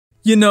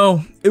You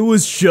know, it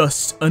was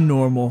just a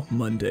normal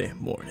Monday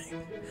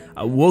morning.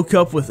 I woke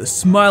up with a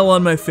smile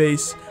on my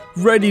face,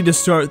 ready to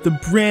start the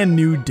brand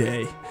new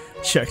day.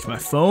 Checked my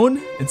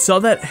phone and saw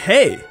that,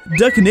 hey,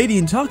 the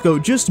Canadian Taco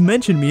just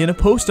mentioned me in a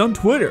post on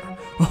Twitter.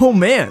 Oh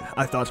man,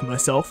 I thought to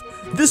myself,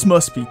 this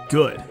must be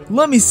good.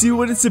 Let me see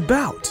what it's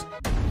about.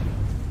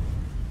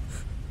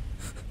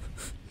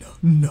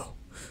 No,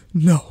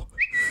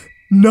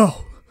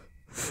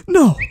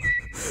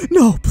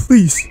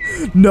 please,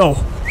 no.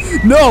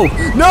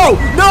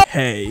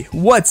 Hey,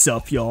 what's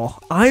up, y'all?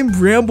 I'm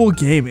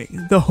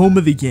BrambleGaming, the home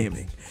of the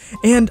gaming,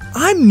 and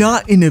I'm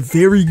not in a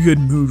very good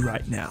mood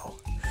right now.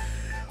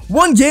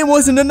 One game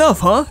wasn't enough,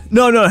 huh?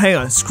 No, hang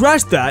on,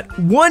 scratch that.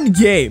 One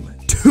game,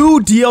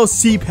 2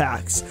 DLC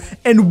packs,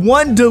 and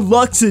 1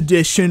 deluxe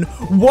edition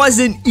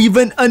wasn't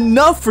even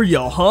enough for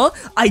y'all, huh?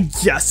 I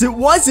guess it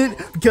wasn't,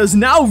 because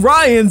now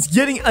Ryan's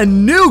getting a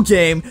new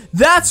game.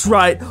 That's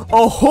right,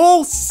 a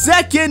whole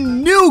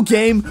second new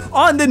game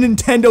on the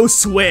Nintendo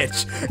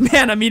Switch.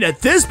 Man, I mean,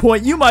 at this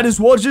point, you might as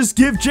well just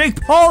give Jake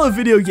Paul a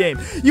video game.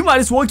 You might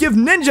as well give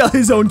Ninja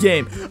his own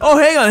game. Oh,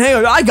 hang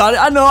on, I got it.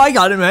 I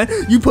got it, man.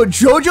 You put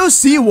JoJo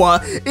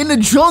Siwa in the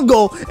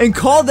jungle and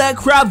call that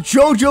crap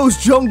JoJo's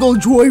Jungle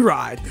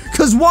Joyride.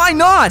 Cause why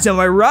not, am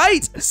I right?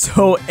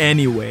 So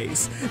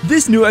anyways,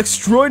 this new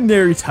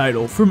extraordinary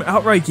title from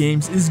Outright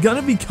Games is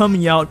gonna be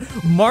coming out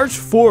March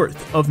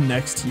 4th of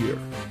next year.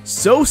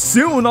 So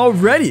soon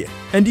already!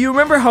 And do you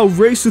remember how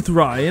Race with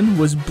Ryan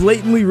was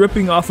blatantly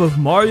ripping off of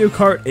Mario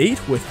Kart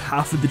 8 with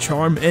half of the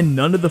charm and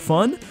none of the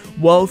fun?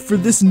 Well, for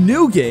this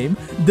new game,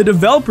 the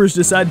developers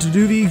decided to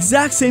do the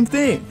exact same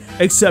thing,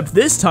 except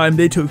this time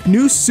they took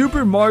new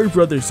Super Mario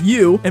Bros.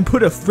 U and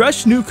put a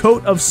fresh new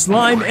coat of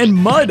slime and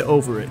mud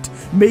over it,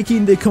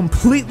 making the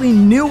completely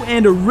new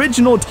and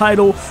original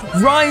title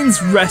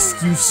Ryan's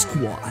Rescue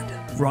Squad.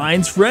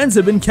 Ryan's friends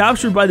have been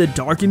captured by the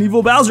dark and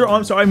evil Bowser,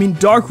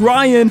 Dark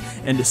Ryan,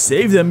 and to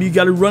save them, you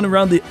gotta run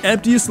around the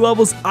emptiest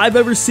levels I've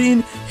ever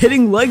seen,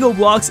 hitting Lego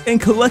blocks and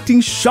collecting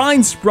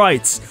shine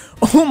sprites.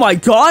 Oh my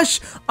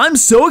gosh, I'm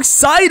so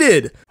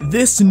excited!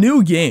 This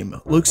new game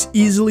looks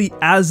easily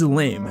as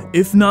lame,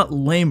 if not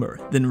lamer,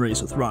 than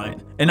Race with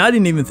Ryan, and I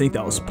didn't even think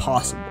that was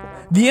possible.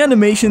 The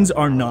animations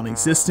are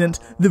non-existent,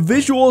 the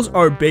visuals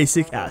are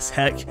basic as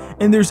heck,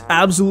 and there's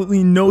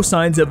absolutely no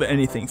signs of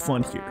anything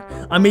fun here.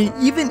 I mean,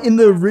 even in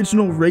the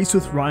original Race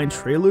with Ryan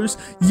trailers,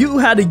 you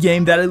had a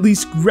game that at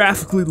least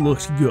graphically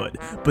looked good,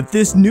 but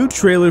this new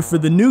trailer for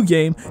the new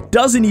game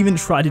doesn't even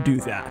try to do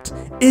that.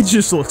 It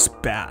just looks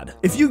bad.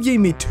 If you gave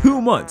me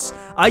 2 months,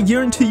 I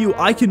guarantee you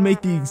I could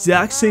make the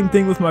exact same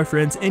thing with my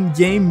friends in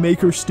Game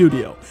Maker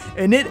Studio,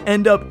 and it'd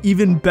end up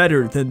even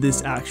better than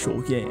this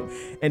actual game.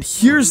 And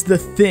here's the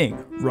thing,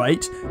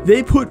 right?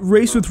 They put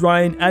Race with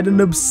Ryan at an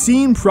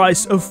obscene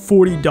price of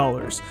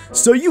 $40,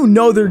 so you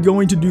know they're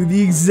going to do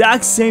the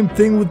exact same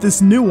thing with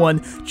this new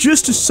one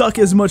just to suck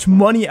as much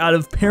money out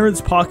of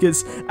parents'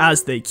 pockets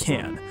as they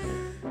can.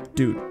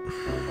 Dude,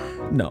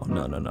 no.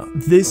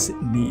 This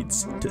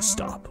needs to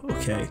stop,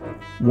 okay?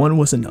 1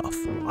 was enough.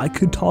 I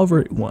could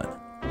tolerate 1,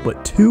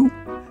 but 2?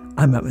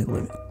 I'm at my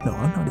limit. No,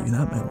 I'm not even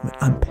at my limit.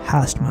 I'm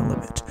past my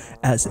limit.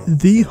 As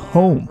the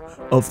home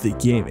of the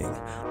gaming,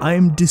 I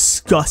am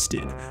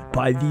disgusted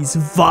by these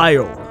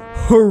vile,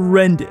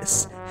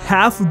 horrendous,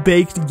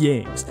 half-baked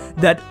games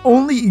that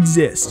only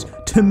exist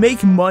to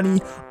make money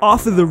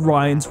off of the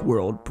Ryan's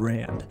World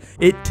brand.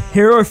 It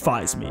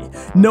terrifies me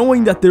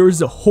knowing that there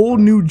is a whole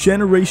new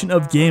generation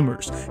of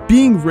gamers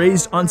being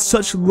raised on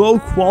such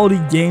low-quality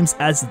games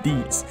as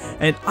these,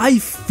 and I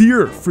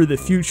fear for the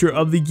future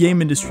of the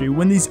game industry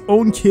when these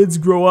own kids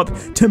grow up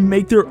to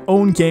make their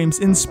own games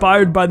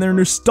inspired by their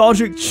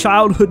nostalgic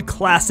childhood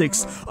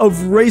classics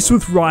of Race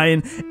with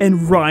Ryan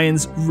and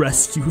Ryan's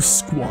Rescue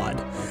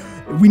Squad.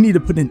 We need to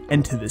put an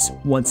end to this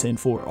once and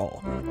for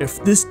all.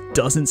 If this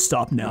doesn't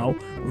stop now,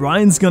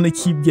 Ryan's gonna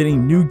keep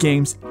getting new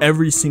games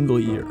every single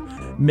year,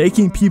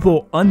 making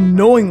people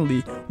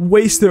unknowingly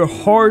waste their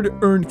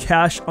hard-earned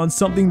cash on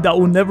something that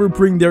will never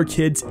bring their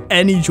kids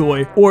any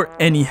joy or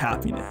any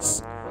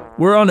happiness.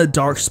 We're on a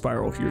dark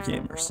spiral here,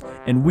 gamers,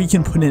 and we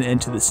can put an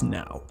end to this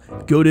now.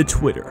 Go to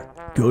Twitter,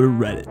 go to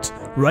Reddit,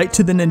 write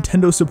to the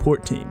Nintendo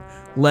support team,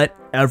 let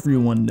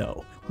everyone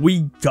know.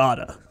 We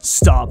gotta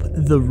stop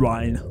the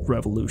Ryan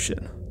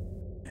revolution.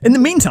 In the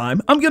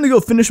meantime, I'm gonna go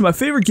finish my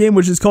favorite game,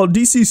 which is called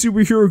DC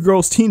Superhero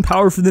Girls Teen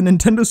Power for the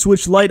Nintendo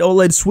Switch Lite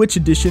OLED Switch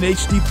Edition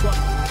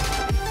HD+.